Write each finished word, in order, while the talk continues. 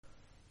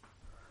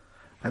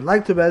I'd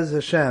like to Be'ez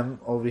Hashem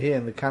over here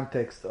in the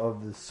context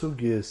of the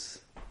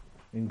Sugyas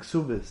in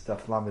Kesubos,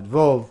 Daf Lamed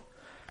Vov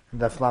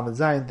and Daf Lamed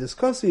Zayin,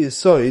 discuss the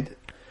Yisoid,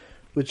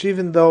 which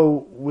even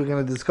though we're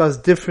going to discuss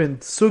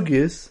different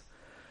Sugyas,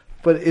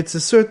 but it's a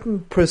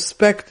certain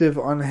perspective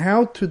on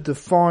how to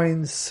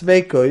define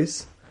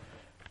Sveikos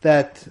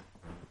that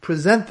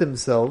present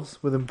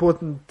themselves with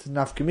important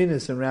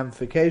nafkaminas and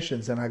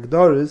ramifications and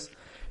agdoras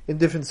in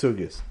different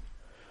Sugyas.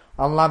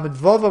 On Lamed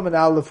Vov Amid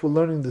Aleph, we're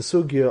learning the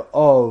Sugya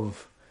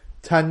of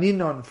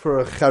Taninon for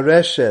a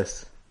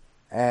chareshes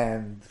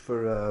and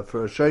for a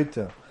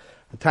shoita,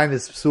 a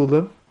tainis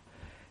psulim,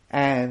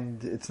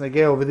 and it's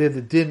nageh over there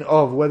the din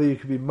of whether you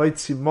could be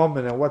moitzi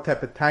momen and what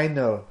type of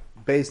taina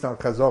based on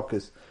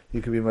chazokas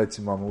you could be moitzi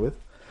momen with.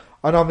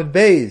 On Amid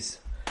Beis,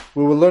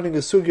 we were learning a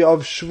sugya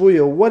of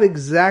shvuya, what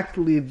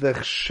exactly the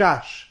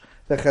chash,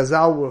 the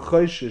chazal were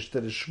choishish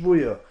that a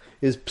shvuya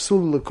is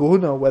psul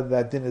lekuhuna, whether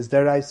that din is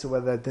deraisa,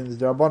 whether that din is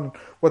derabon,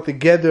 what the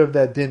gather of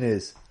that din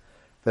is.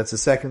 That's a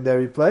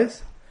secondary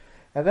place.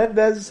 And then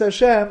Be'ez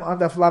Hashem on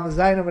Daf Lamed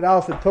Zayin and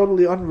Alpha,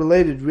 totally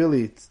unrelated,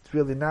 really. It's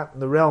really not in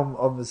the realm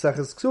of the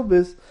Seches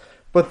Kesubos,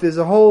 but there's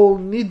a whole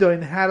nido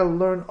in how to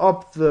learn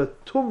up the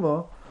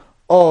tumah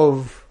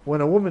of when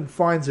a woman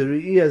finds a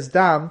re'iyas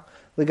dam,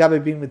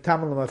 legabe being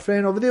mitamal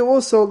l'mafrein. Over there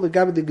also,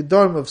 legabe the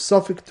gedorim of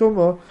sofik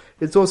tumah,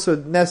 it's also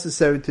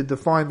necessary to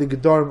define the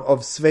gedorim of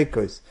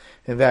sveikos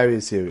in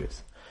various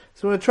areas.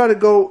 So we're going to try to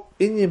go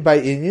inyan by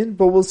inyan,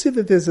 but we'll see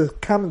that there's a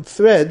common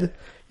thread,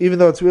 even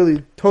though it's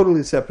really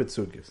totally separate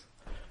sugyas.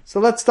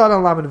 So let's start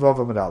on Lamed Vov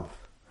Amid Aleph.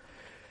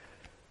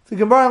 The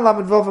Gemara on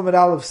Lamed Vov Amid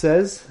Aleph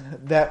says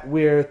that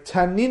we're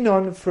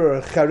taninon for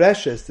a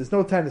chareshes. There's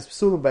no tainis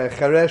psulim by a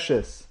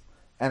chareshes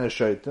and a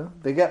shoita.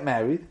 They get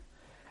married,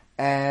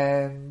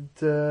 and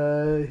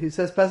he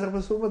says Pesach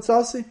Pasulim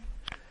Matzasi.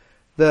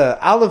 The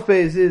Aleph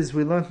Beis is,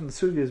 we learned in the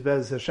sugyas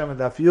Be'ez Hashem and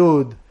Daf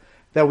Yud,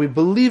 that we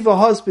believe a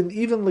husband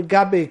even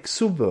legabe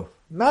ksuba.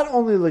 Not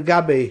only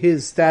legabe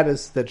his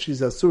status that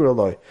she's asura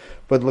loy,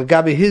 but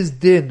legabe his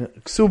din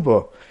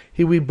ksuba.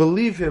 We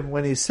believe him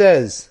when he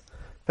says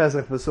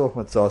Pesach B'Such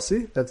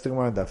Matzasi. That's the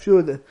Gemara in Daf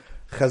Yud.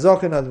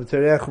 Chazokin ad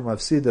Miterechu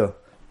Mafsida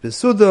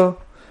Besuda.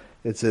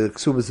 It's a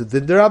ksuba, it's a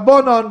din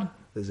derabonon.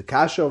 There's a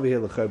kasha over here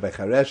l'chor by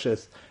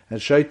chareshes and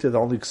shoita. The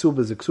only ksuba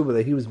is a ksuba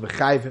that he was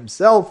mechayiv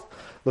himself.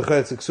 L'chor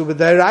it's a ksuba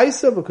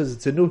deraisa because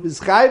it's a new his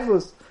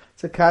chayvus.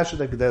 It's a kasha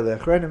that Gedei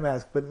Le'achronim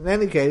ask. But in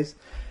any case,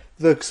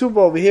 the ksuba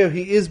over here,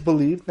 he is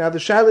believed. Now the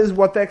shaila is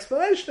what the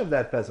explanation of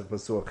that Pesach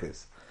Pasuch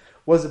is.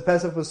 Was it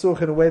Pesach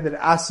Pasuch in a way that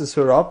asses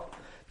her up?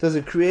 Does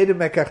it create a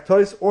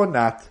mekachtois or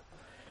not?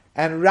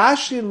 And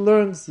Rashi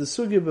learns the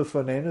sugya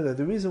b'fanenu that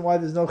the reason why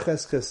there's no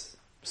cheskes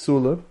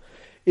psulim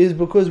is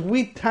because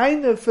we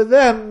taina for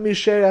them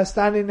misher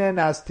astani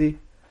nenasti.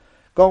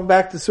 Going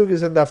back to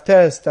sugyas and Daf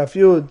Tes,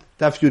 Daf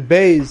Yud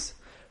Beis,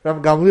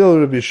 Ram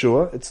Gamliel Rabbi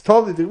Shua. It's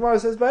totally, the Gemara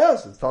says by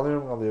us, it's totally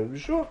Ram Gamliel Rabbi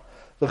Shua.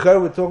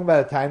 We're talking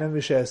about a taina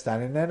misher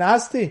astani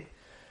nenasti.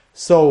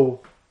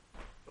 So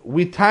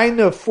we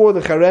taina for the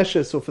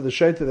chareshes or for the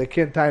shaita that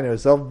can't taina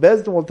herself.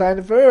 Bezdin will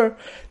taina for her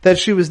that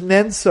she was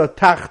nensa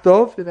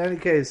tachtov. In any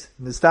case,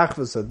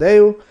 nistachvus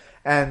adeu,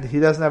 and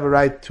he doesn't have a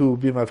right to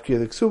be mafkir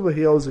the ksuba.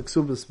 He owes a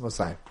ksubas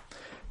mosayim.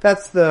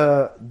 That's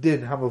the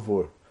din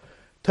hamavur.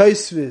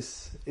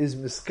 Tosfos is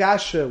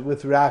miskasha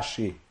with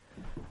Rashi.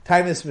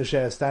 Tainis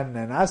misher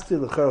stanin and asti.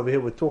 Over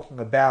here we're talking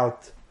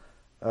about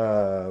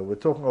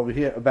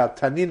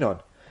taninon.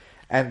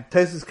 And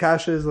Tosfos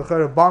kasha is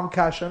l'chara bam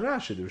kasha and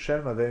Rashi. The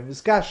Rishonim are very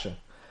miskasha.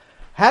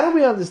 How do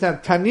we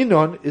understand?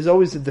 Taninon is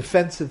always a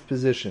defensive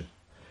position.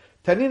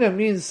 Taninon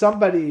means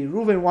somebody,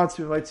 Reuven wants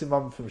to be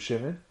mitzvah from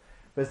Shimon,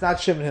 but it's not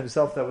Shimon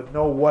himself that would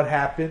know what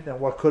happened and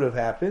what could have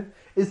happened.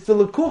 It's the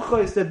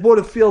lekuchos that bought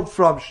a field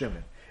from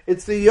Shimon.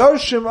 It's the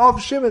Yoshim of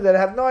Shimon that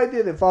have no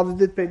idea their father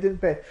did pay, didn't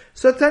pay.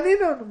 So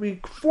Taninon, we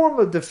form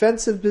a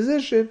defensive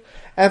position,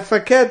 and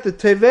Faket, the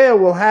Teveya,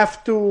 will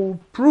have to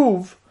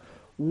prove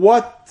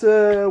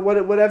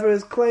whatever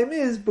his claim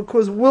is,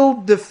 because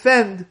we'll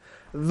defend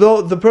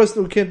the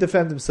person who can't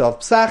defend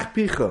himself. Psach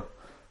picha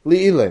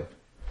li'ilem.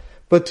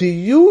 But to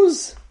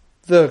use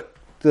the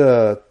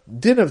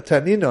din of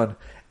Taninon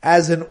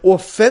as an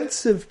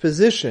offensive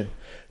position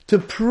to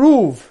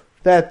prove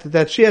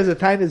that she has a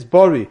tainis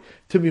bori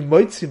to be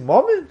moitzi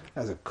momen,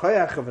 as a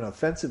koyach of an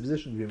offensive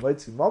position to be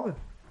moitzi momen.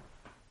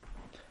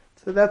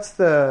 So that's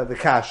the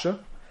kasha.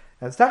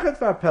 And it's tachat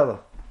v'apela.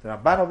 The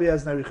Ramban over here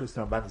has narichus,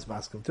 the Ramban is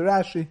maskim to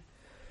Rashi.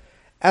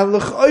 And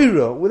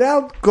l'ch'oira,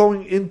 without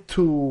going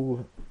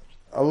into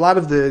a lot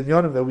of the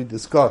inyonim that we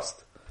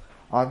discussed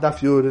on Daf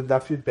Yud and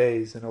Daf Yud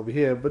Beis and over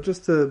here, but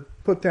just to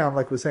put down,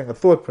 like we're saying, a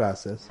thought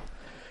process.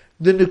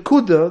 The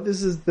nekuda,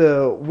 this is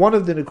one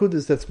of the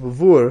nekudas that's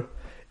mavur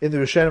in the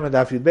Rishonim and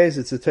Daf Yud Beis.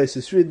 It's a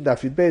Tosfos read in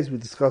Daf Yud Beis. We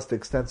discussed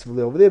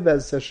extensively over there,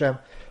 Be'ez Hashem.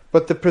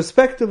 But the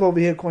perspective over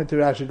here, according to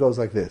Rashi, goes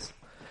like this.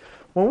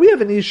 When we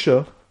have an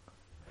Isha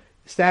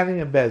standing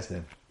in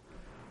Bezdin,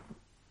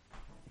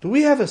 do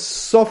we have a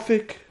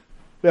suffix?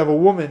 We have a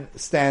woman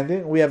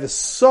standing. We have a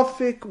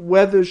suffix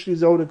whether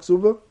she's owed a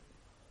ksuba.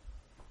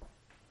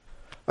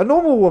 A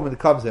normal woman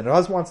comes in. Her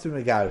husband wants to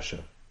be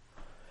megarisha.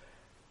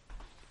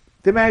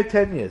 They're married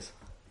 10 years.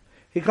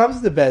 He comes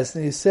to the best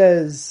and he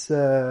says,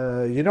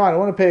 I don't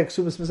want to pay a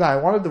Kesubos Mizayim. I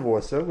want to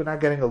divorce her. We're not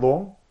getting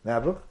along.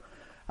 Never.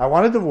 I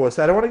want to divorce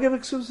her. I don't want to give a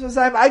Kesubos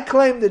Mizayim. I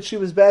claim that she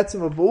was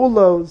Ba'atzim of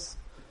Ba'ulos.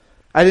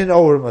 I didn't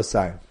owe her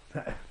Mizayim.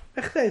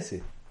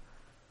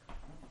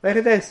 What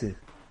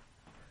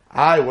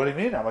do you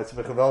mean? Amaytzi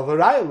Mechavel of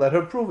Haraya. Let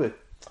her prove it.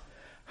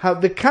 How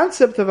the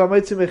concept of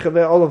Amaytzi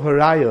Mechavel of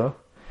Haraya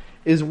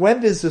is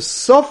when there's a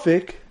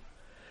suffix,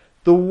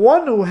 the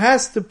one who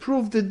has to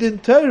prove the din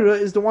Torah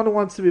is the one who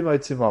wants to be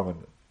Amaytzi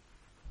Mammon.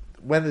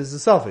 When there's a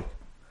suffix.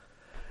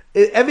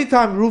 Every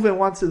time Reuven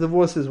wants to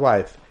divorce his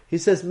wife, he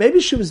says, maybe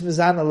she was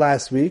Mizana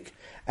last week,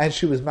 and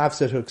she was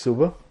Mafsed her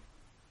Ksuba.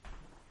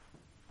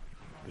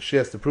 She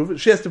has to prove it.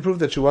 She has to prove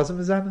that she wasn't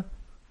Mizana.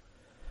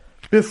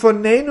 Before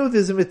Nenu,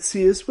 there's a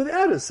Metzias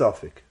without a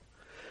suffix.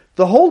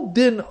 The whole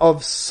din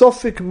of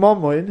suffix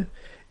Mammon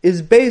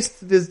is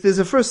based, there's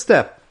a first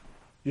step.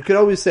 You could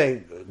always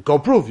say, go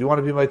prove, you want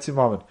to be Amaytzi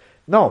Mammon.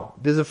 No,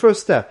 there's a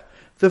first step.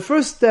 The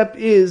first step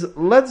is,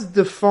 let's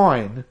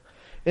define,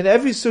 in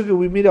every sugya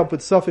we meet up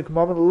with suffix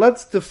Mammon,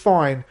 let's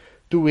define,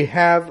 do we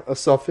have a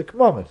suffix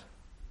Mammon?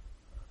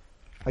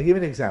 I'll give you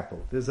an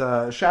example. There's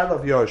a Shaila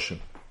of Yorshim.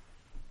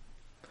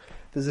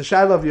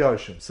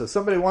 So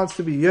somebody wants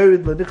to be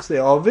Yerid L'Nichsei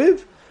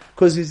Aviv,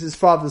 because he's his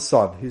father's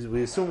son.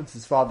 We assume it's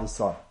his father's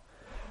son.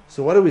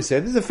 So what do we say?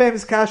 This is a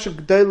famous kasha,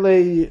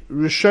 G'dolei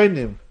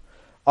Rishonim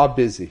are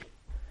busy.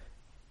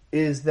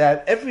 Is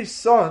that every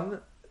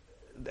son,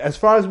 as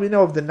far as we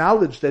know of the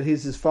knowledge that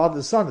he's his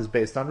father's son, is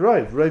based on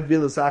Roiv. Roiv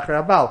Bilas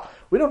Achar Abal.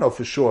 We don't know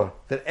for sure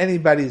that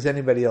anybody is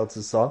anybody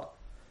else's son.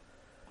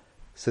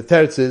 So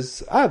Teretz is,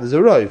 there's a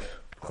Roiv.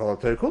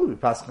 We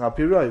pass on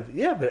Roiv.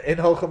 Yeah, but in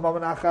Holchem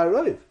Mammon Achar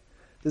Roiv.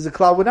 There's a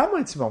cloud without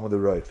Moitzi Mammon with a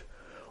Roiv.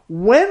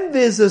 When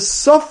there's a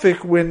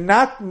suffix, we're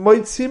not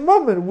Moitzi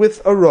Mammon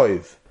with a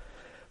Roiv.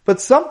 But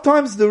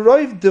sometimes the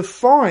Roiv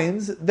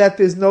defines that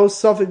there's no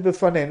suffix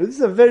b'fanenu. This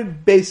is a very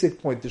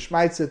basic point. The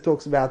Shmaitzer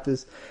talks about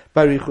this,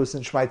 Barichus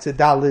and Shmaitzer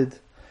Dalid.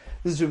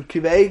 This is Reb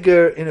Kiva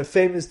Eger in a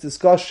famous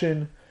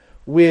discussion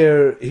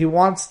where he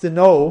wants to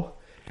know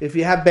if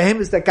you have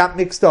behemoths that got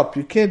mixed up.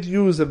 You can't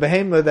use a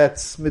behemoth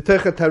that's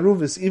Mitocha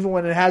Taruvis even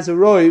when it has a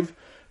Roiv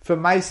for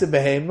Maisa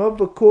behemoth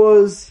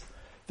because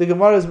the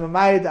Gemara is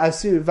Mamayid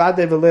Asiri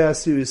Vadei V'lei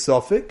Asiri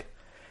Suffix.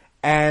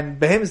 And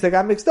behemoths that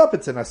got mixed up,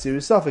 it's an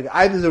Asiri suffix.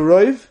 Either the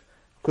Roiv,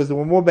 because there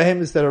were more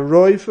behemoths that are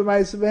Roiv for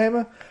Ma'aseh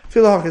behemoth.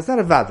 Filahach, it's not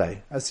a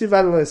Vadai. Asiri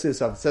Vadai Asiri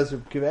suffix. It says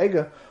Kiva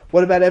Eger,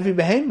 what about every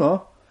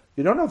behemoth?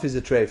 You don't know if he's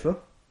a treifa.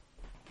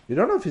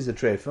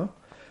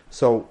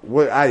 So,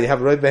 you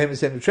have a Roiv behemoth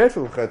saying a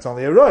treifa, it's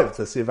only a Roiv. It's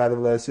Asiri Vadai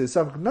Asiri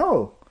suffix.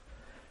 No.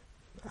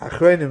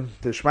 Achronim,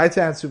 the Shmaitzer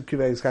answer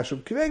Kiva Eger's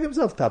Kashub, Kiva Eger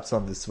himself taps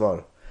on this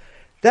svar.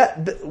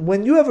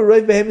 When you have a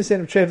Roiv behemoth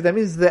saying a treifa, that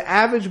means the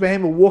average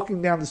behemoth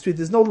walking down the street,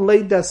 there's no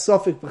leida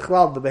suffix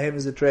b'chlal, the behemoth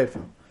is a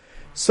treifa.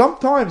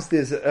 Sometimes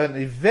there's an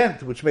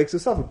event which makes a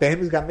suffix.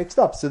 Behemoths got mixed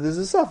up, so there's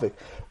a suffix.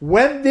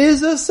 When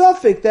there's a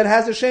suffix that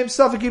has a shame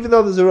suffix, even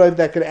though there's a Roiv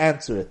that could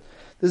answer it.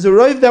 There's a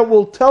Roiv that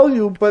will tell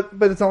you, but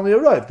it's only a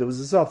Roiv, there was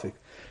a suffix.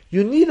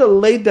 You need a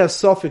leida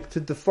suffix to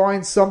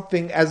define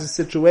something as a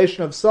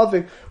situation of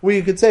suffix, where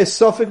you could say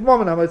suffix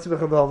moment,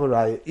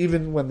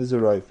 even when there's a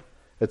Roiv,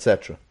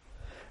 etc.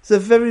 It's a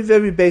very,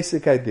 very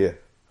basic idea.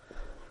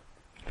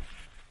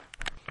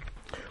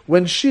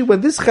 When this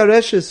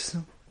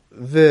Chareshes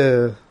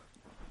the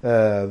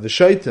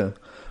Shaita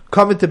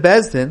come into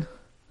Bezdin,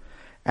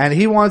 and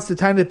he wants to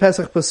tiny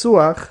Pesach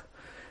Pasuach,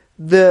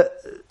 the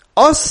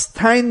us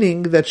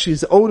tining that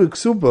she's owed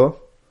Ksuba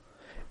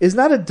is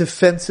not a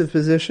defensive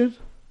position.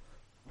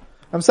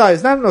 I'm sorry,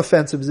 it's not an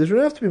offensive position.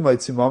 We don't have to be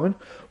Moitzi Mammon.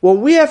 What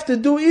we have to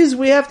do is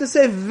we have to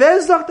say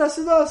Vezach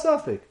Dasidar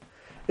Safik.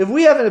 If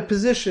we have in a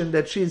position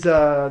that she's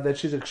a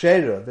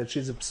ksheira, that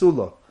she's a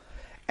psula,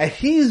 and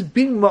he's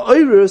being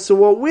ma'orer, so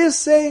what we're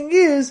saying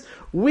is,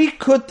 we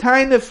could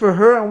taina for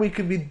her, and we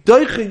could be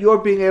doicha, you're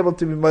being able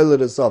to be ma'oler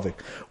to safik.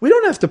 We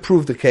don't have to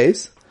prove the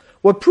case.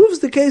 What proves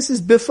the case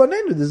is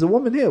bifanenu. There's a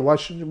woman here. Why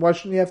shouldn't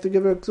you have to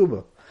give her a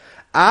ksuba?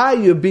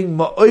 You're being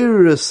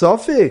ma'orer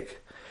safik.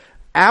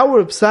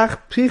 Our psach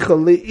picha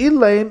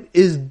le'ilaim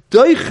is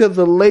doicha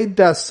the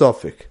leida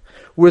safik.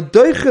 We're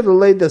doicha the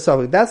leida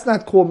safik. That's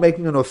not called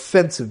making an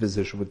offensive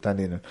position with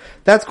Tanina.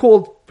 That's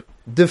called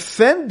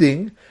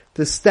defending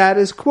the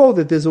status quo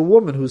that there's a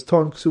woman who's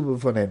torn ksuba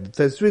v'fanenu.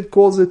 The Tazrit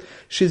calls it,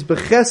 she's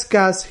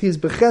becheskas, he's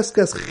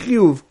becheskas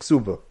chiyuv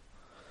ksuba.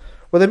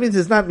 What that means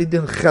is not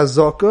midin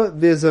chazaka.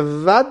 There's a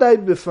vadai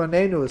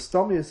b'fanenu, a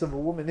stomius of a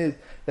woman is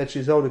that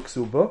she's owed a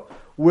ksuba.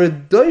 Where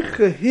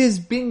doicha his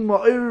being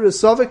ma'ir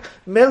safik,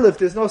 mel if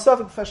there's no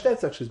safik,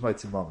 fashtetz she's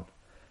moitzi mammon.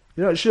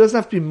 You know, she doesn't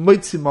have to be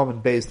moitzi mammon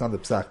based on the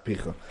psach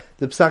picha.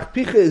 The psach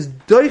picha is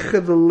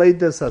doicha the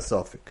leidas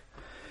hasafik.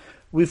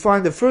 We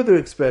find a further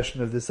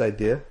expression of this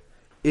idea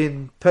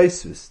in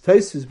Taisvis.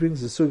 Taisvis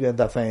brings the sugya in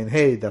Dafayin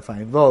Hey,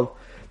 Dafayin Vov.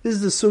 This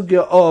is the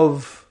sugya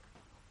of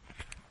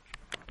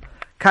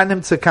Kanim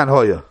Tzekan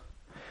Hoya.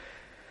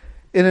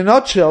 In a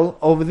nutshell,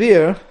 over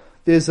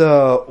there's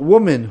a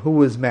woman who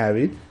was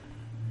married.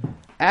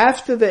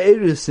 After the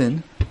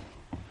Erisin,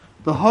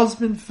 the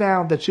husband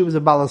found that she was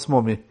a balas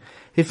mummy.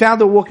 He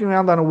found her walking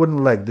around on a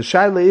wooden leg. The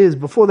shaila is,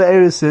 before the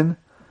erisin,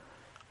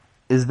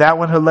 is that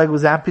when her leg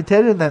was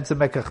amputated and then it's a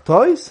mekach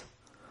tois?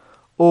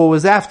 Or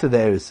was after the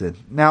erisin?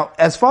 Now,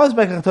 as far as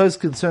mekach tois is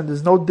concerned,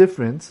 there's no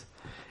difference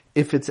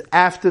if it's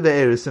after the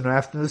erisin or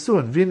after the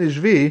suin.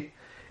 Vinishvi,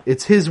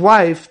 it's his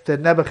wife that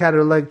never had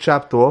her leg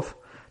chopped off.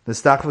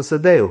 Nestach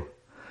v'sadeu.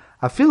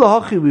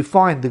 Afilu hachi, we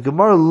find the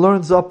Gemara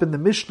learns up in the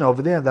Mishnah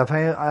over there, that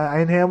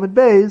Ein Hayamid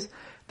Beis,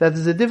 that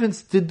there's a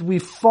difference. Did we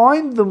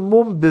find the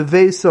mum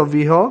beveis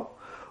aviha,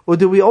 or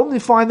did we only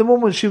find the mum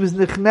when she was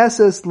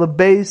nichneses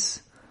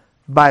lebeis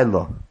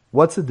baila?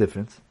 What's the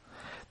difference?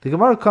 The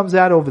Gemara comes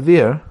out over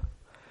there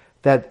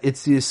that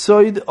it's the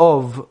yisoid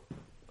of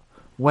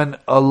when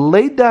a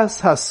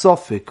leidas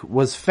hasofik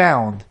was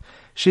found,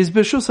 she's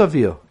b'shus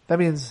avia. That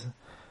means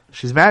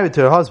she's married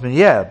to her husband,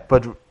 yeah,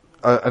 but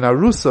an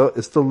arusa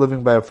is still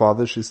living by her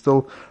father. She's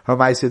still, her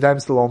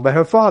ma'aseh still owned by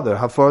her father.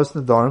 Hafaras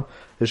nedarim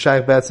is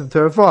shaykh b'etzim to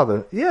her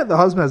father. Yeah, the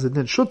husband has a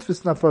din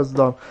shutfis nafaras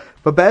nedarim,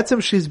 but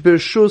b'etzim she's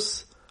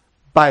b'shus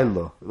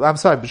baila. I'm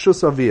sorry,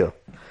 b'shus avia.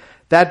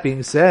 That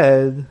being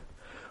said,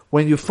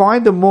 when you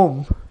find a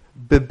mum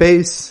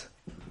bebeis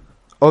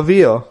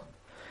avia,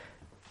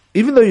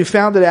 even though you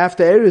found it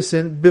after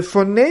erisin,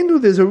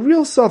 befonenu there's a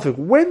real suffix.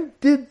 When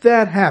did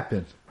that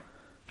happen?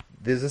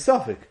 There's a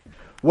suffix.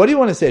 What do you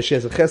want to say? She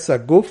has a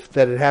chesed guf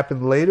that it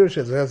happened later. She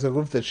has a chesed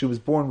guf that she was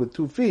born with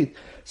 2 feet,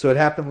 so it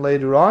happened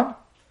later on.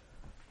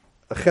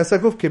 A chesed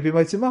guf can't be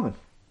mitzi mammon.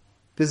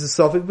 There's a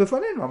suffix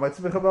befonenu.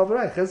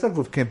 Chesed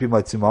guf can't be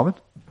mitzi mammon.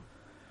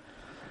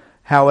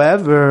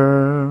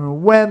 However,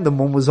 when the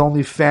mum was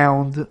only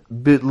found a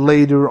bit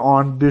later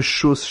on,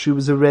 bishus, she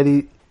was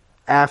already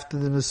after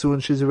the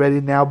Nesuin, she's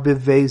already now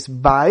beveis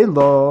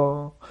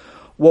baila.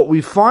 What we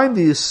find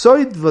the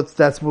yisoid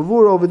that's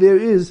mavur over there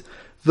is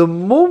the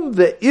mum,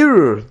 the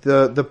error,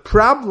 the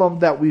problem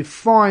that we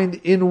find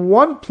in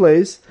one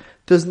place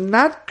does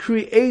not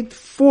create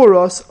for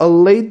us a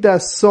leida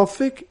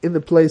sofik in the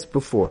place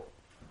before.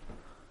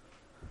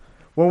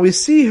 When we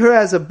see her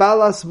as a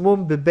balas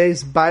mum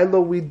bebeis baila,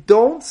 we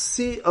don't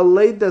see a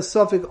leida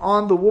sofik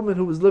on the woman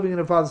who was living in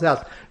her father's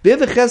house. The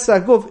other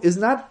chesed guf is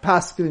not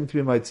paskening to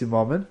be mitzi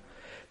moment.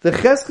 The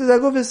chesed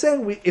guf is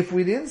saying if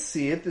we didn't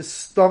see it, the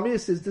stomach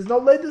says there's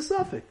no leida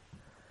sofik.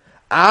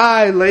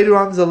 Later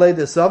on there's a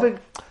leida sofik.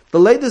 The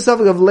leida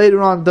sofik of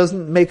later on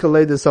doesn't make a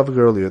leida sofik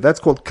earlier. That's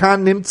called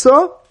kan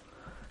nimtza,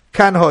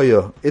 kan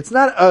hoya. It's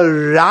not a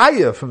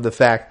raya from the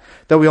fact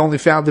that we only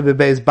found the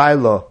bebeis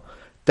baila,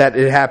 that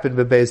it happened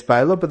bebeis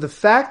baila, but the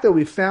fact that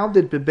we found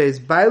it bebeis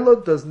baila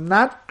does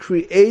not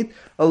create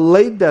a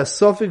leida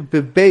sofik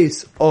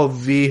bebeis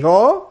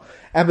aviha,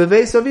 and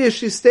bebeis aviha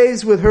she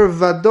stays with her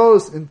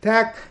vados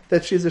intact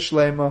that she's a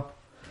shlema.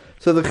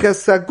 So the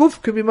chesed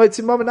guf could be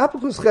mitzi mammon, not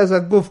because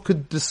chesed guf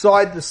could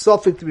decide the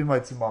sofik to be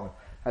mitzi mammon.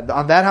 And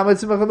on that, how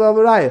mitzi mammon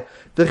raya?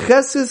 The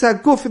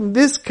chesed guf in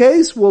this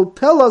case will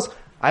tell us,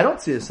 I don't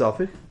see a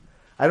sofik.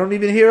 I don't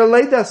even hear a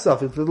leida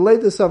sofik. The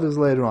leida sofik is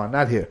later on,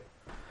 not here.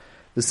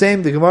 The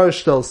same, the Gemara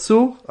shtel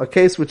su, a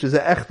case which is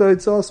an echta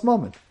itzos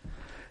moment.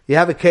 You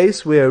have a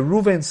case where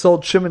Ruvain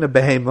sold Shimon a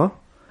behema,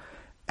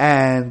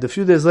 and a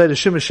few days later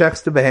Shimon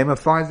shechs the behema,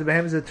 finds the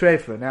behema is a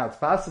treifa. Now it's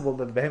possible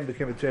that the behema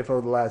became a treifa over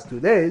the last 2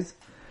 days,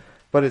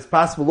 but it's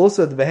possible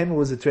also that the behema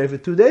was a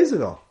treifa 2 days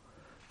ago.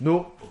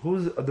 No,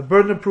 the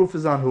burden of proof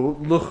is on who?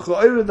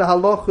 L'chayr, the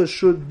halacha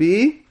should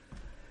be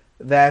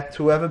that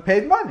whoever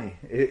paid money.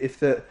 If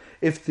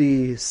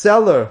the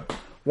seller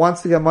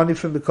wants to get money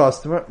from the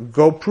customer,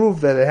 go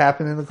prove that it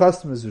happened in the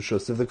customer's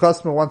rishus. If the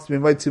customer wants to be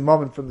mitzi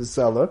moment from the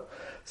seller,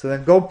 so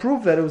then go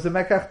prove that it was a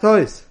mekach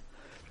tois.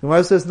 The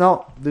Gemara says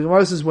no. The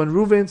Gemara says when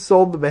Ruvain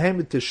sold the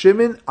behemoth to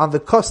Shimon, on the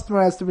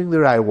customer has to bring the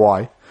raya.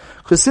 Why?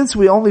 Because since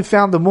we only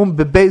found the mum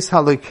bebeis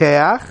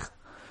halokeach,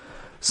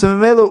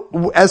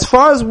 so as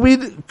far as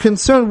we're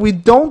concerned, we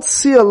don't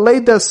see a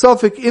leida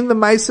sofik in the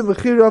ma'aseh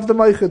mechira of the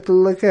ma'ichet to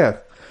lekeach.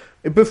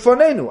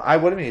 Befonenu,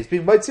 what do you mean? It's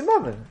being mitzi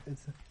moment.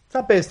 It's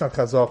not based on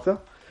chazaka.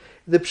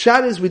 The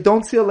pshat is we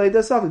don't see a leida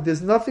sofik.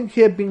 There's nothing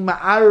here being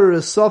ma'arer a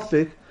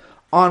sofik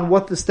on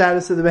what the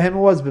status of the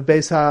behemoth was,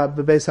 bebeis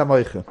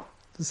ha-moichem.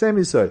 The same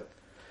is so.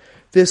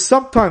 There's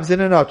sometimes,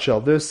 in a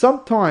nutshell, there's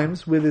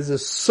sometimes where there's a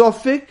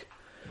sofik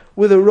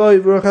with a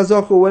roiv or a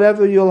chazaka or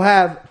whatever, you'll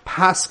have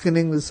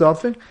paskening the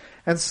sofik,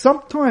 and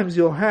sometimes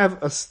you'll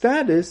have a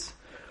status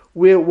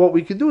where what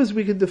we can do is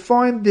we can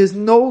define there's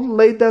no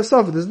leida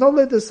sofik. There's no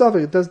leida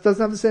sofik. It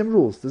doesn't have the same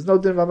rules. There's no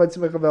din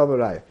v'amaytzim ekavel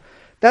v'raya.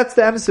 That's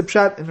the emes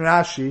pshat in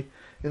Rashi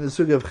in the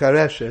sugi of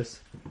chareshes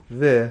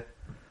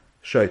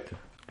v'shoita.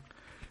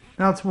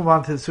 Now let's move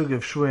on to the sugi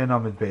of Shvuya and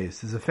Amid Beis.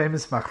 There's a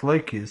famous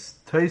machlokes,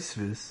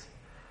 Tosfos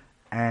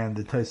and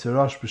the Tosfos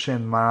Rosh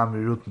b'shem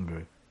Marami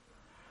Rutenberg.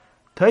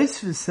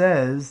 Tosfos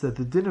says that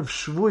the din of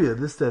Shvuya,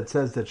 this that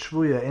says that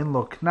Shvuya in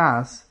lo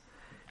knas,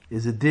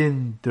 is a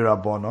din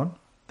derabonon.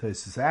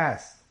 Tosfos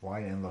asked,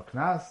 why in lo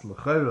knas?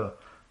 L'chera,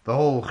 the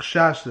whole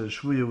chshash that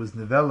Shvuya was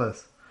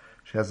nivelas.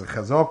 She has a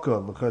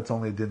chazaka, l'chera it's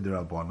only a din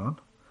derabonon.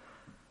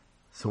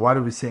 So why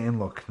do we say in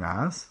lo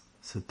knas?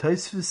 So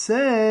Tosfos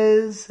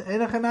says,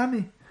 Einach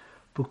hanami.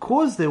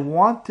 because they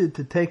wanted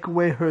to take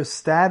away her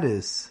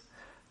status,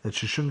 that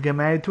she shouldn't get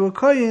married to a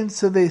kohen,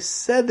 so they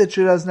said that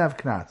she doesn't have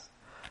knas.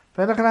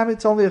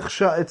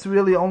 It's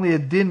really only a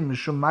din,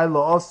 mishum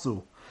mayla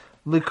osu.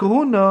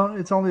 Likahuna,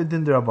 it's only a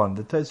din derabban.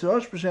 The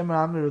Taisurosh b'shem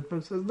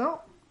Rutberg says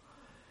no.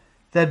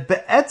 That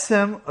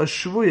be'etzem a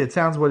shvuya, it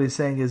sounds what he's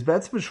saying is,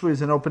 be'etzem a shvuya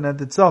is an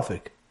open-ended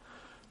suffix.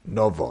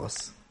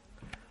 Novos.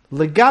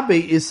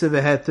 Legabe isa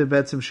v'heter,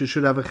 be'etzem she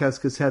should have a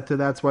cheskes heter,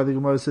 that's why the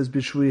Gemara says,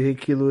 b'shvuya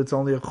hekilu, it's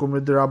only a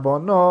chumr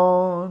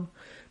derabbanon.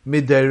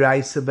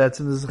 Midayraisa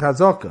be'etzem is a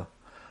chazaka.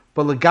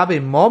 But legabe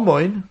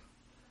momoin,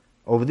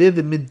 over there,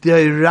 the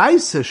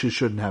midayraisa she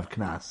shouldn't have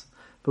knas.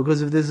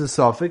 Because if there's a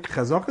suffix,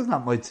 chazaka is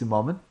not moitzi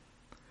momen.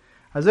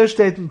 As there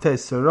steht in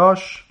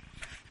Taisurosh,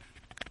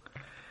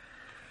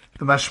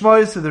 the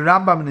mashmois of the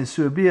Rambam in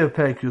Surbiya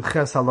Perek Yud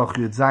Ches Halach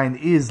Yud Zayin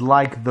is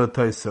like the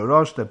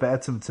Taisurosh, that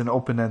be'etzem it's an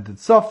open-ended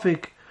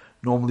suffix.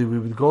 Normally we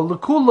would go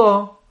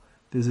lekula.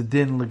 There's a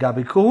din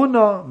legabi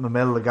kohuna,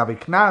 memel legabi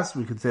knas.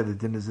 We could say the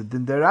din is a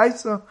din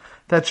deraisa,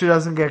 that she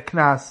doesn't get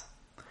knas.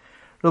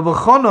 Rabbi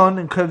Chonon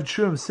in Kavod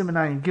Shurim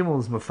Simonai and Gimel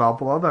is mafal,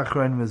 other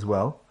achronim as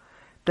well,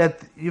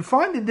 that you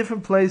find in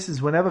different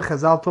places whenever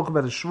Chazal talk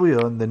about a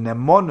shvuya and the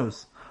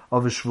nemonus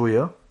of a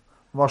shvuya,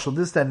 Marshal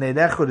this that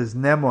neirechot is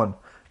nemon.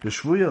 The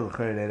shvuya, the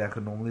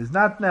neirechot normally is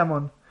not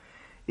nemon,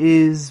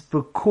 is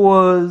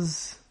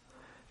because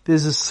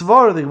there's a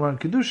svara, the Gemara in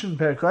Kedushin,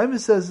 Perek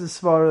says the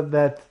svara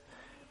that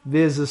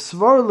there's a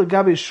svara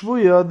legabi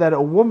shvuya that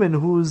a woman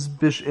who's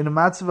in a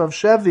matzav of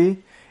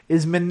shevi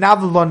is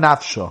menavlo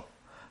nafsho.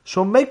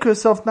 She'll make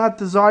herself not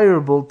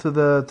desirable to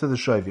the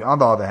shevi. On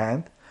the other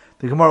hand,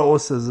 the Gemara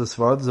also says this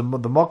svara, the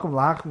mokum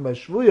lahachim by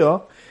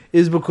shvuya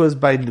is because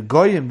by the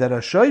goyim that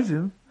are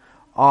shovim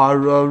are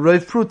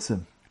roiv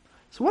prutzim.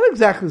 So what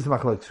exactly is the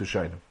machlokes for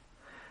shayim?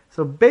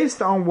 So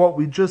based on what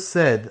we just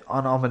said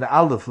on Amud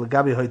Aleph,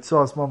 Legabi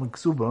Haitzos Mom and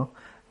Kesuba, I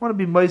want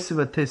to be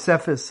moisiv a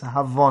Tesefes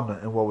Havana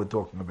in what we're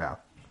talking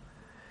about.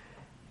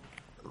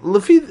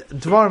 Lefi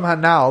Dvarim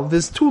Hanal,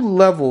 there's two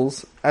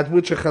levels at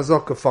which a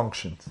chazaka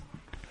functions.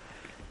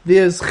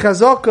 There's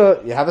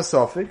chazaka, you have a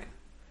suffix,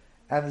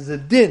 and there's a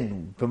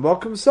din,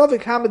 b'mokum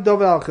suffix, hamad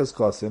dovel al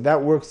chazkasi, and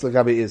that works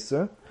Legabi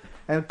Isser,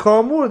 and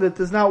Karamur, that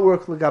does not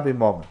work Legabi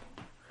Mom.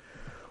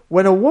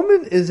 When a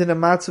woman is in a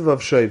matzav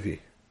of shovi,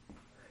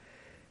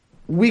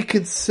 we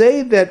could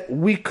say that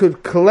we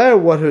could declare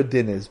what her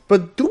din is,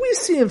 but do we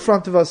see in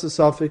front of us a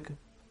suffix?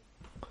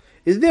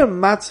 Is there a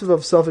matzav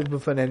of suffix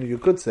b'fanenu? You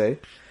could say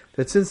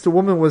that since the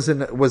woman was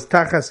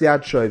tachas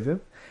yad shovim,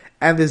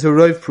 and there's a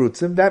roiv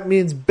prutzim, that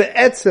means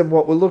be'etzem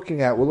what we're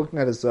looking at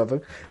a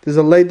suffix. There's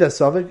a leida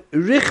suffix,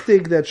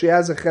 richtig that she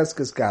has a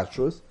cheskes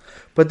kashrus,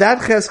 but that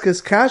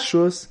cheskes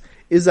kashrus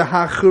is a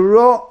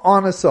hachuro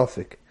on a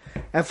suffix.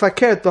 And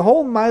fakert, the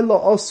whole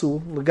maila osu,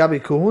 legabi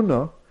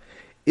kohuna,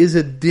 is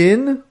a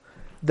din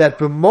that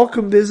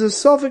b'mokum there's a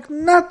suffix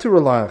not to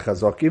rely on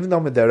chazaka, even though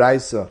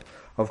medaraisa,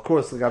 of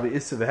course, legabi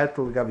issa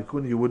v'hetel, legabi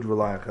kohuna, you would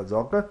rely on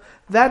chazaka.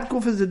 That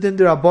guf is a din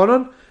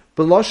derabanan,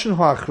 b'loshen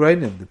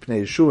ha'achreinim, the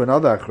Pnei Yeshua and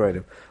other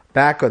achreinim,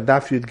 back on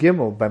Daf Yud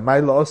Gimel, by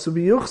maila osu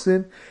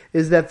b'yuchsin,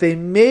 is that they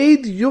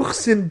made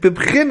yuchsin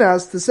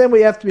b'bchinas, the same way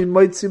you have to be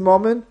moitzi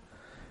momen,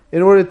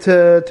 in order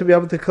to be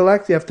able to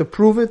collect, you have to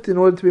prove it. In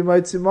order to be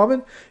Ma'itzi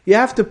Momen, you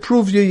have to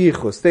prove your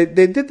yichus. They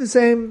did the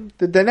same.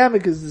 The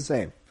dynamic is the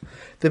same.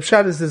 The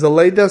pshat is there's a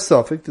leida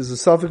suffix. There's a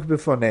suffix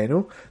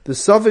befonenu. The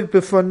suffix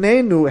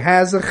befonenu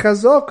has a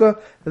chazaka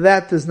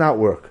that does not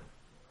work.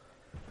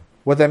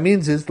 What that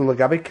means is the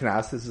legabe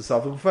knas is a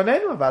suffix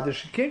befonenu. Avada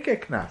she can't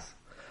get knas.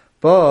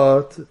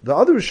 But the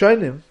other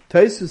Rishonim,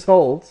 Taisus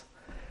holds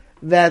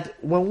that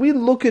when we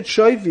look at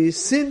shoivi,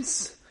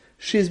 since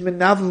she's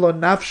menavlo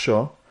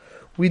nafsho,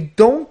 we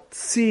don't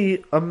see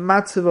a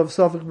matzav of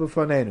suffix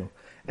b'fanenu.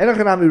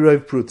 Enochanami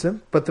roiv prutzim,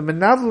 but the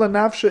menavla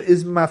nafsha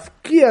is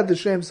mafkia the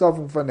shem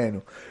suffix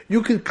b'fanenu.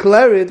 You can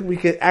declare it,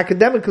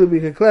 academically we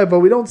can declare it, but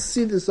we don't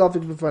see the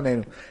suffix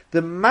b'fanenu.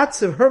 The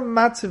matzav, her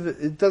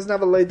matzav, it doesn't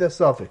have a leida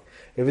suffix.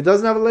 If it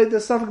doesn't have a leida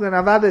suffix, then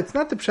avada, it's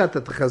not the pshat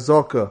that the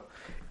chazaka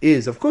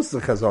is. Of course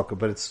it's a chazaka,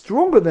 but it's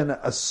stronger than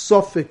a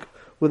suffix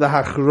with a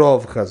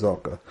hachrov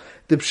chazaka.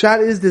 The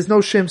pshat is there's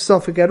no shem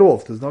suffix at all.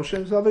 If there's no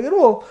shem suffix at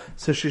all,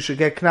 so she should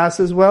get knas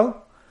as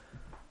well.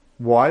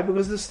 Why?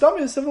 Because the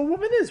stomach of a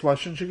woman is. Why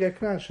shouldn't she get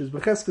knas? She's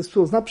becheskes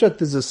psul. It's not pshat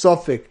there's a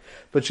suffix,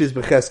 but she's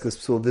becheskes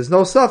psul. There's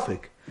no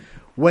suffix.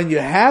 When you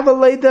have a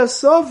leida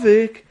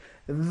suffix,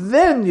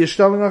 then you're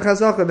shtalling on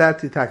chazaka, that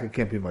titaka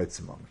can't be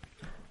moitzimam.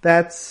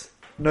 That's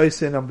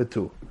noise number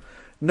 2.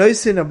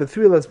 Noise number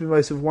 3, let's be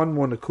moise of one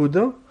more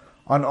nakuda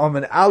on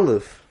Omen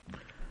Aleph.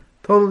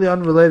 Totally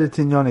unrelated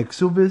to Inyan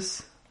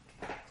Kesubos.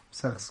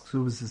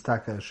 Kesubos is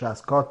taka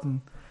shas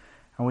cotton.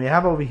 And we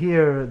have over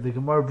here, the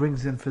Gemara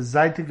brings in for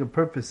zaitige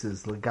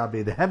purposes,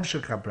 legabe the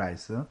hemshech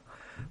habraisa,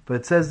 but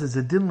it says there's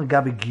a din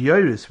legabe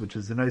gioris, which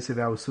is the noise of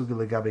our suga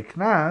legabe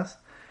knas.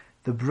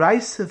 The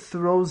braisa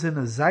throws in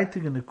a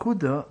zaitige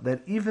nekuda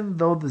that even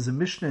though there's a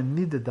mishnah in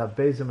Nida Daf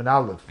Bezim and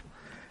Aleph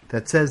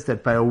that says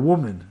that by a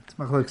woman, it's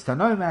machlokes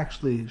tanoim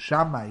actually,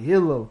 Shammai,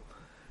 Hillel,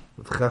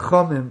 with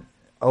Chachomim,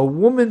 a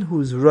woman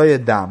who's roya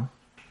dam,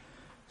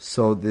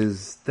 So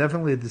there's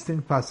definitely a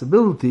distinct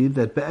possibility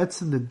that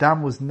be'etzim the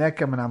dam was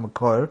nekam and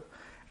amakor,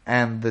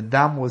 and the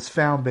dam was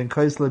found ben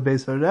kaisle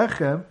beis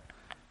harechem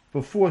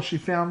before she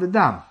found the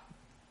dam.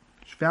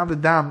 She found the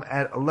dam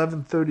at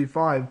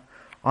 11:35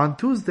 on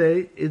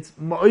Tuesday. It's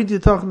ma'od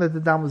yitachon that the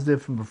dam was there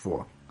from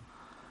before.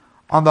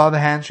 On the other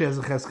hand, she has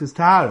a cheskes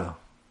tahara.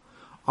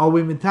 Are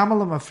we mitama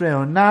l'mafrei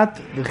or not?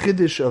 The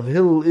chiddush of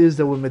Hillel is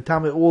that we're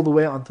mitama all the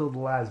way until the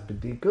last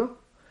bedika.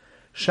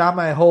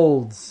 Shammai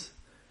holds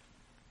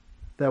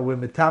that we're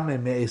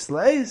mitame me'es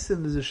la'es,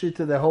 and there's a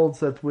shita that holds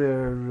that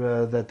we're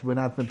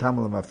not mitame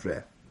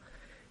l'mafrei.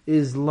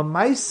 Is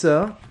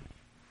lamaisa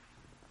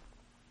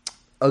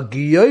a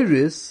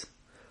giyoris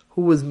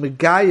who was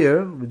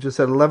megayer? We just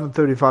said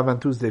 11:35 on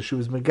Tuesday. She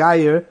was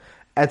megayer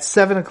at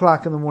 7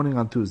 o'clock in the morning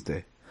on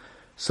Tuesday.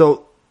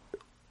 So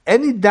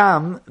any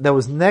dam that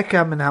was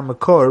nekam and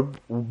hamakor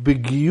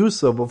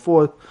begiyusa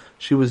before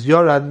she was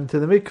yorad into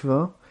the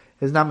mikveh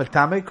is not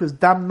mitame because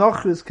dam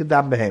nochris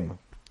kedam behema.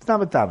 It's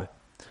not mitame.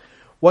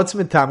 What's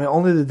mitame?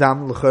 Only the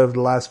dam l'chor of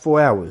the last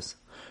 4 hours.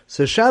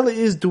 So Shala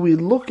is, do we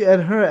look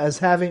at her as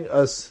having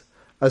a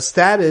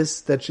status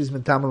that she's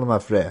mitame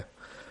l'mafreya?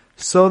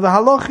 So the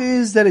halach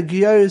is that a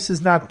giyaris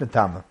is not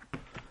mitame.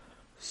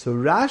 So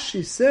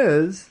Rashi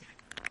says,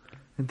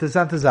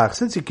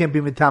 since you can't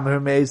be mitame her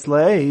me'es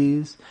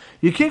la'es,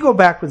 you can't go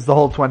backwards the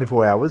whole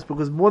 24 hours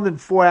because more than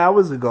 4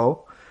 hours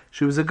ago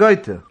she was a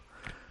goiter.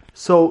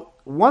 So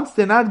once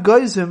they're not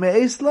geyser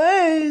me'es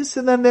la'es,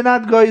 and then they're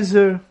not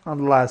geyser on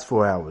the last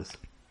 4 hours.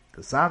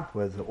 The sant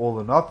was all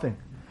or nothing.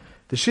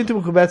 The Shita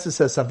Mukubetza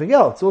says something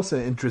else, also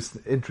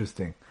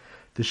interesting.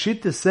 The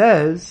Shita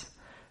says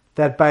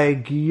that by a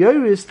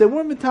giyoris they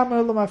weren't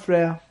mitame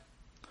l'mafreya.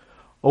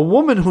 A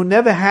woman who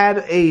never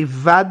had a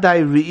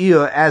vadai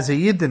re'iyah as a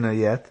yidina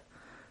yet,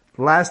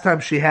 the last time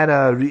she had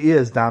a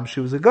re'iyah's dam, she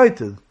was a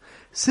goiter.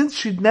 Since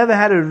she'd never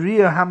had a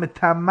re'iyah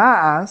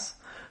hamitama'as,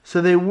 so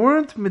they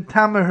weren't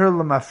mitame her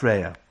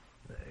l'mafreya.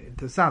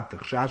 Interessant, the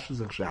chashash is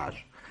a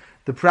chashash.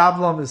 The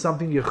problem is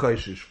something you're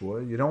choishish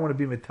for. You don't want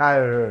to be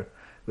mitayar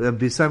her,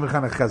 be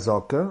samichan a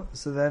chazaka.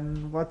 So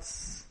then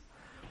what's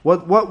the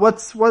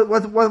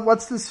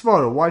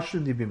svara? Why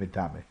shouldn't you be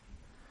mitame?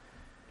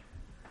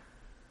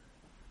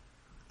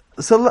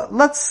 So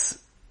let's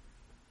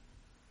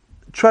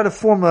try to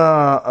form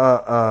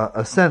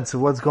a sense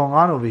of what's going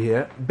on over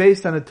here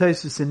based on the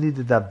Taisus and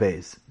Nidad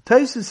Beis.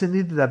 Taisus and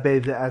Nidad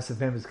Beis as a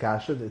famous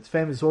kasha. It's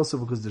famous also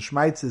because the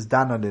Shmaitz is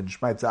done on it in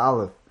Shmaitz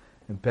Aleph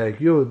in Perek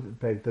Yud, in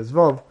Perek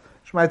Tezvov.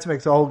 Shmaitz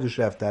makes a whole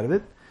geschäft out of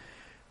it.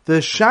 The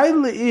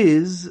shaila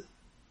is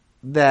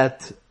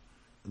that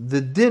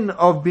the din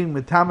of being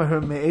mitame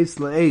her me'es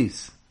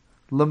la'es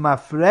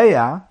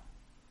l'mafreya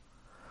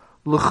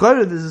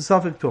l'chayr is a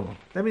safek tumah.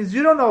 That means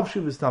you don't know if she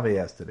was tumah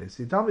yesterday.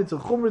 So you tell me it's a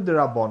chumra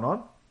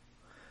derabanan.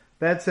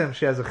 That's him.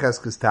 She has a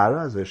cheskes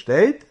tara as a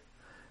state.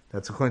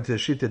 That's according to the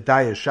shita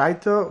daya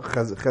shaita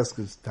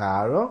cheskes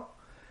tara.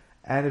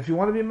 And if you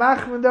want to be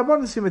machmin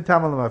derabanan, see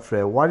mitame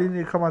l'mafreya. Why didn't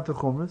you come out to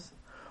chumras?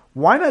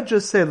 Why not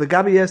just say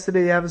legabi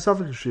yesterday you have a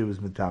safek if she was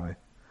mitame?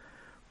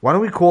 Why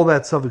don't we call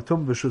that safek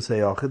tumah b'shus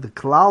hayachid? The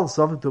klal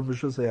safek tumah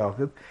b'shus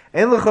hayachid.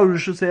 Ein lecha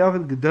rishus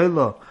hayachid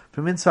gedola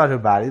from inside her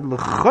body.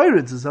 Lechayr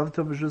it's a safek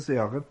tumah b'shus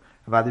hayachid.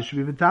 Avadi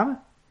should be mitame.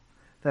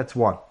 That's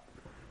one.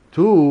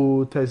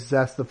 Two, Taisus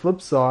asks the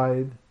flip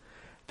side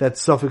that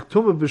safek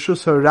tumah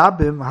b'shus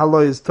harabim halo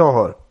is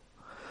tohor.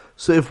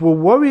 So if we're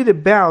worried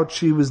about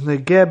she was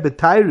negeh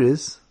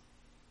b'tairis,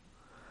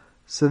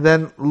 so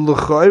then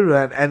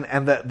l'chayr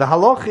and the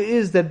halacha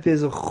is that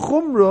there's a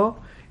chumrah.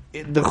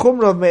 The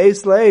chumrah of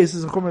me'es la'es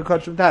is a chumrah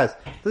kachim tas.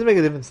 Doesn't make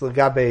a difference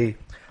legabe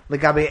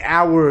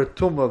our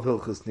tumah of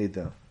hilchos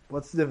nida.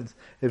 What's the difference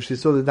if she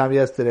saw the dam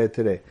yesterday or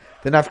today?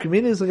 The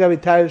nafkamina is legabe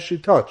tayr she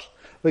touched.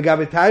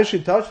 Legabe tayr she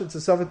touched. It's a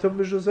safek tumah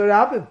b'shus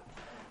harabim.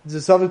 It's a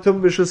safek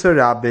tumah b'shus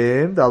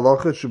harabim. The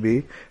halacha should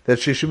be that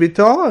she should be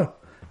tahor.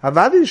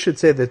 Havadi should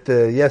say that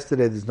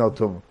yesterday there's no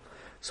tumah.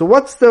 So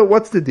what's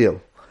the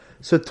deal?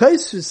 So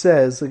Taisus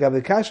says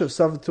legabe kash of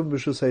safek tumah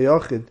b'shus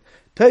hayochid.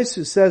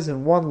 Taisus says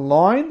in one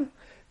line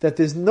that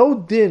there's no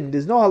din,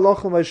 there's no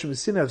halacha ma'ashem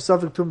of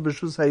safek tum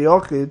b'shus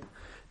hayochid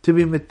to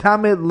be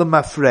mitame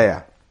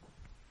l'mafreya.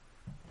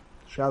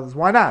 Shalas,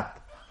 why not?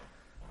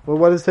 Well,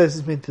 what does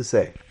Taisus mean to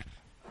say?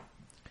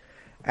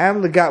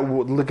 And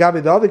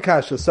legabi the other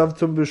kasha safek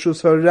tum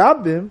b'shus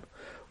harabim,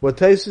 what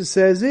Taisus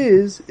says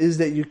is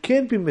that you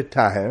can't be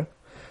mitaher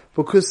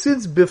because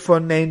since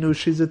bifonenu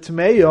she's a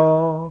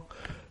tmeya,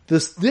 the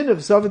din of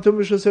safek tum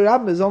b'shus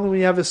harabim is only when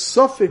you have a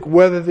suffix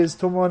whether there's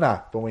tumah or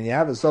not. But when you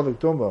have a safek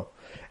tumah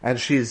and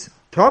she's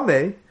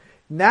Tomei,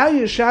 now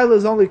your shaila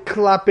is only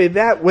klape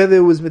that, whether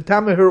it was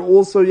mitame her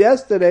also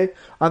yesterday,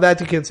 on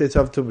that you can say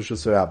Tzav Tum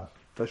B'Shus Harabim.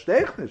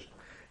 Versteh ich nicht.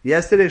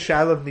 Yesterday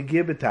shaila of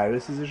Negir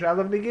B'Tairis is a shaila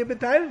of Negir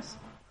B'Tairis.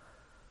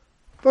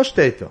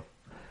 Versteht doch.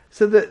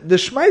 So the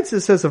Shmaitzer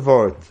says a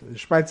word. The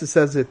Shmaitzer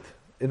says it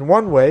in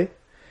one way,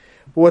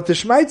 but what the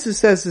Shmaitzer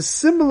says is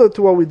similar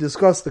to what we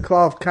discussed, the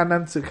klal of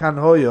Kanan Tzikan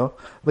Hoyo,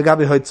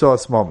 Legabi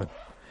Hoitzos moment.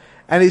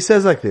 And he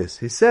says like this,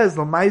 he says,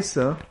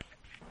 L'maisa,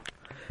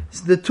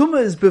 so the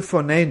tumah is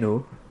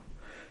bifonenu.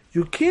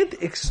 you can't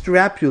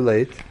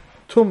extrapolate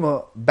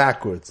tumah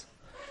backwards.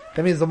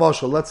 That means the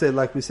marshal, let's say,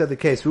 like we said the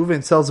case,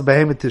 Reuven sells a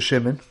behemoth to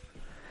Shimon,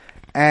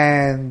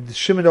 and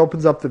Shimon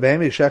opens up the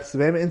behemoth, he shechs the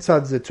behemoth,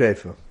 inside is a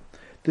treifa.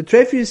 The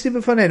treifa you see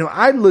b'fanenu,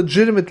 I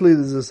legitimately,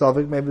 there's a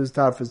suffix, maybe it was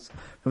Tarfus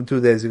from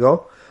 2 days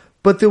ago,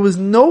 but there was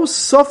no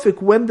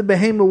suffix when the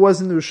behemoth was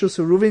in the Rishus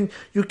of Reuven.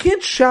 You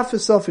can't shaf a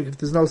suffix if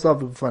there's no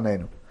suffix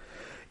b'fanenu.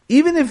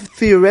 Even if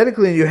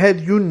theoretically in your head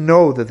you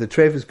know that the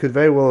treifas could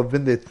very well have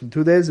been there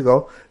 2 days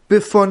ago,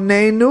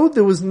 b'fanenu,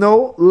 there was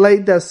no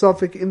leida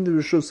suffix in the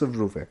Rishus of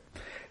Reuven.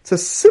 It's a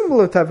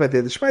similar type of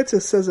idea. The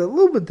Shmaitzer says it a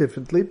little bit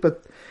differently,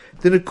 but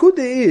the Nekuda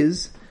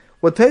is,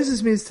 what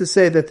Taisus means to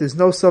say that there's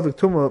no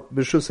suffix tumah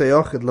b'shus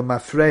hayochid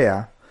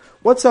l'mafreya.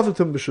 What suffix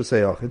tumah b'shus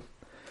hayochid?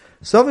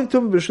 Suffix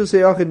tumah b'shus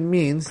hayochid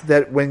means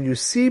that when you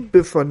see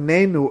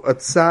b'fonenu a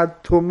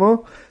tzad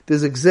tumah,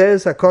 there's a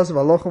gzeres hakos of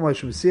halacha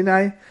ma'ashem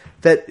Sinai,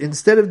 that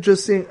instead of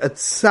just seeing a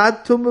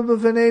tzad tumah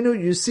b'fonenu,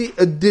 you see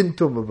a din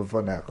tumah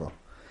b'fonecha.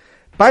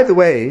 By the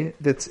way,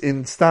 that's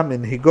in Stam,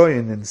 in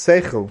Higoyin, in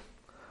Seichel.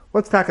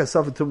 What's taka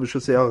suffix tumah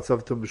b'shus hayochid,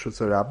 suffix tumah b'shus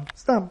harab?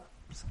 Stam.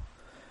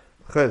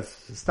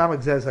 Stam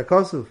gzeres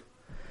hakosov.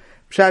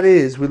 Pshat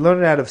is, we learn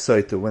it out of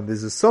Saita. When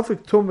there's a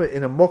suffix tumah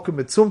in a mokum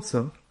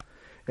mitzumtzum,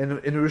 in a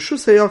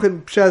Rishus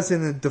HaYochid, pshat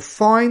in a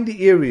defined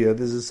area,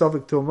 there's a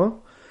suffix tumah.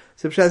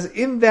 So pshat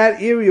in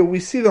that area, we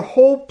see the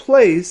whole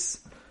place,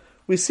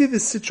 we see the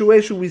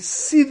situation, we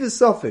see the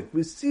suffix,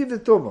 we see the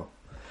tumah.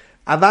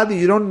 Avadi,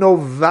 you don't know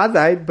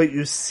vadai, but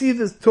you see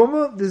this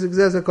tumah,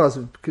 there's a cause,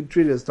 can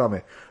treat it as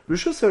tumah.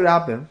 Rishus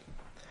HaRabim,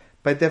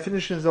 by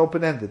definition, is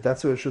open-ended.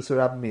 That's what Rishus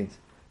HaRabim means.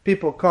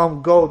 People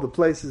come, go, the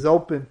place is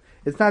open.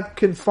 It's not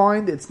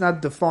confined, it's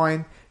not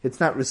defined, it's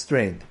not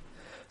restrained.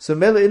 So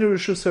Mela in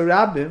Rishus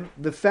HaRabim,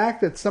 the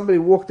fact that somebody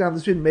walked down the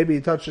street, maybe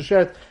he touched a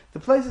shirt, the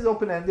place is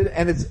open-ended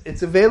and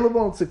it's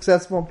available, it's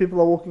accessible, and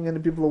people are walking in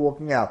and people are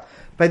walking out.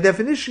 By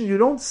definition, you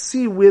don't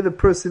see where the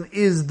person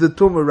is, the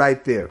tumah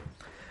right there.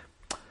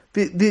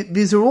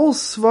 These are all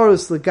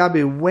svaros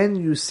legabe when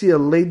you see a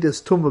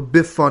latest tumah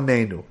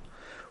bifonenu.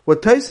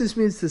 What Taisus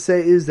means to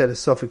say is that a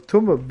suffix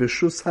tumah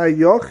b'shus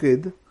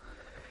hayochid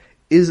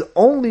is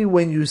only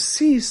when you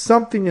see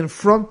something in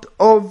front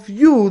of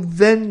you,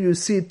 then you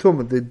see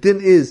tumah. The din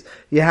is,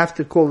 you have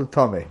to call it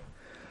tameh.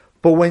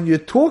 But when you're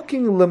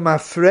talking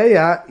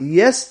lemafreya,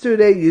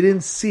 yesterday you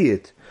didn't see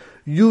it.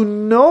 You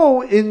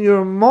know in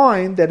your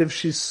mind that if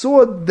she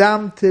saw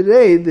dam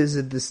today, there's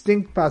a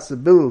distinct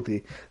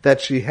possibility that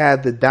she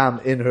had the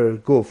dam in her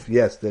goof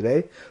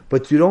yesterday,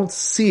 but you don't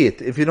see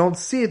it. If you don't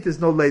see it,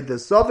 there's no leida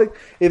suffix.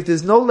 If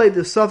there's no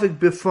leida suffix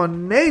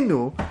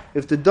bifonenu,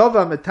 if the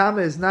dova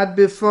metame is not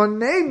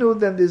bifonenu,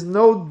 then there's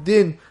no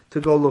din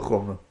to go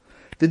l'chumah.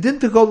 The din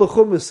to go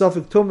l'chumah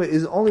suffix tumah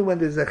is only when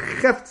there's a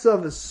cheftza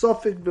of a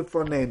suffix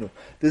bifonenu.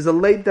 There's a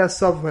leida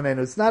suffix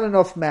bifonenu. It's not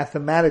enough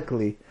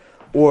mathematically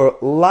or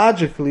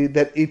logically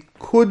that it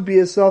could be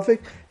a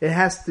suffix, it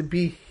has to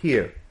be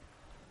here.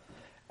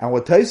 And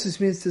what Taisus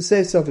means to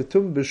say suffix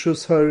tumah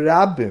b'shus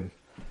harabim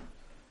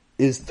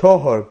is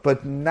tohar,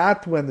 but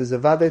not when there's a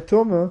vadei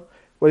tumah.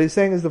 What he's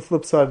saying is the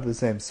flip side of the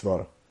same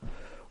svar.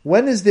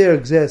 When is there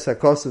gzeres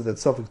hakosov that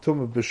suffix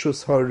tumah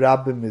b'shus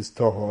harabim is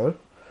tohar?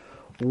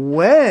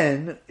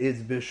 When it's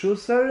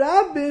b'shus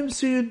harabim,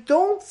 so you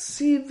don't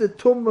see the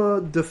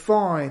tumah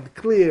defined,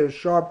 clear,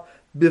 sharp,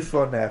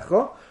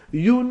 bifonecha.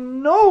 You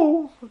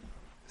know,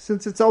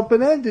 since it's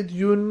open-ended,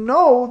 you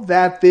know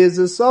that there's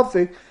a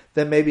suffix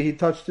that maybe he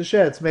touched the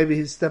shirts, maybe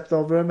he stepped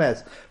over a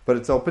mess. But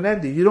it's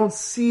open-ended. You don't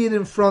see it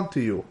in front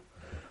of you.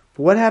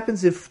 But what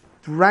happens if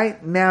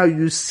right now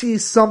you see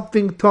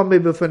something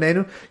tameh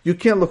b'fanenu? You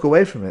can't look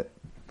away from it.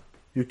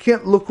 You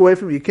can't look away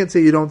from it. You can't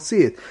say you don't see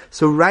it.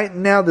 So right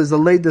now there's a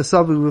leida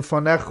suffix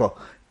b'fanecha.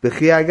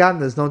 B'chiyagam,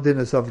 there's no din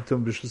of suffix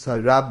tum b'shus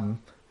harabim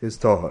is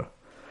tohar.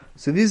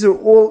 So these are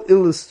all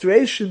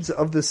illustrations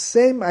of the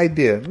same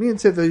idea. Me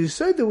and Seth, you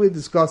said that we're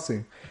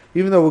discussing,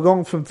 even though we're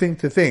going from thing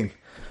to thing.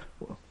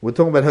 We're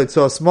talking about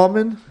Hitzos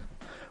Momin,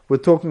 we're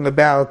talking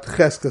about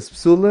Cheskas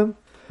Psulim,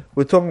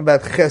 we're talking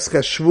about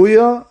Cheskas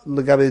Shvuya,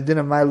 Legebe Din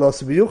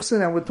Mailos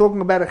B'Yuchsin, and we're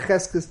talking about a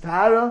Cheskas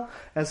Tahara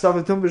and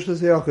Savitum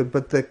B'Shus Yochid.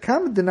 But the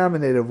common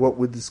denominator of what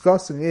we're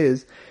discussing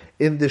is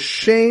in the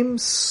Shem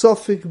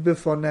Sofik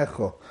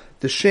B'Fonecho,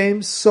 the Shem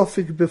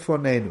Sofik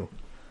B'Fonenu.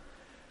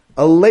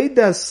 A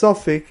leida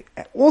suffix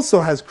also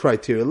has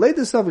criteria.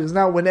 Leida suffix is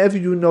not whenever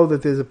you know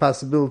that there's a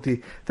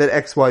possibility that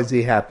X, Y,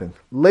 Z happened.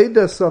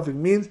 Leida suffix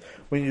means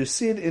when you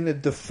see it in a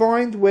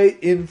defined way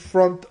in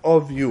front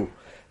of you.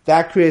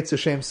 That creates a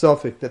shame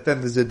suffix that then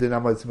there's a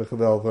dinamite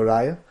mechavel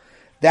varaya.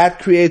 That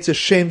creates a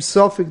shame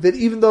suffix that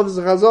even though there's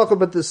a chazaka,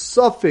 but the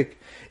suffix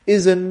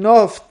is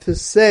enough to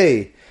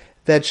say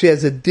that she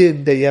has a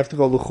din that you have to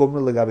go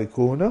l'chumra legabe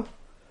kuhuna.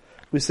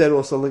 We said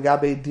also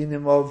legabe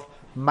dinim of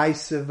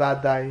Maise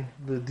vadai,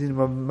 the din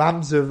of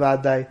mamzer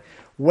vadai.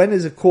 When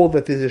is it called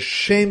that there's a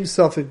shame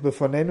suffix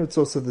befonenu? It's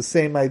also the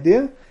same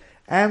idea.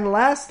 And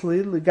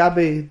lastly,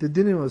 legabe the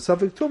dinim of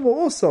suffix tumah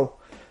also.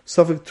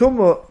 Suffix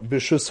tumah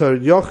b'shus har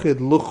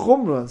yochid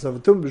l'chumra and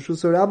suffix tumah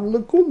b'shus har am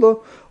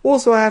l'kula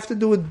also have to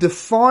do with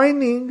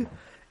defining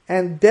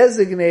and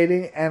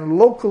designating and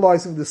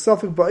localizing the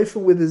suffix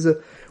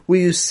ba'ifin where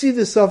you see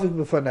the suffix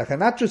b'fanecha.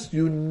 Not just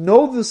you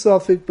know the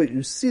suffix, but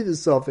you see the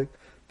suffix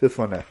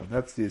b'fanecha.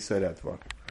 That's the Yisod Advar.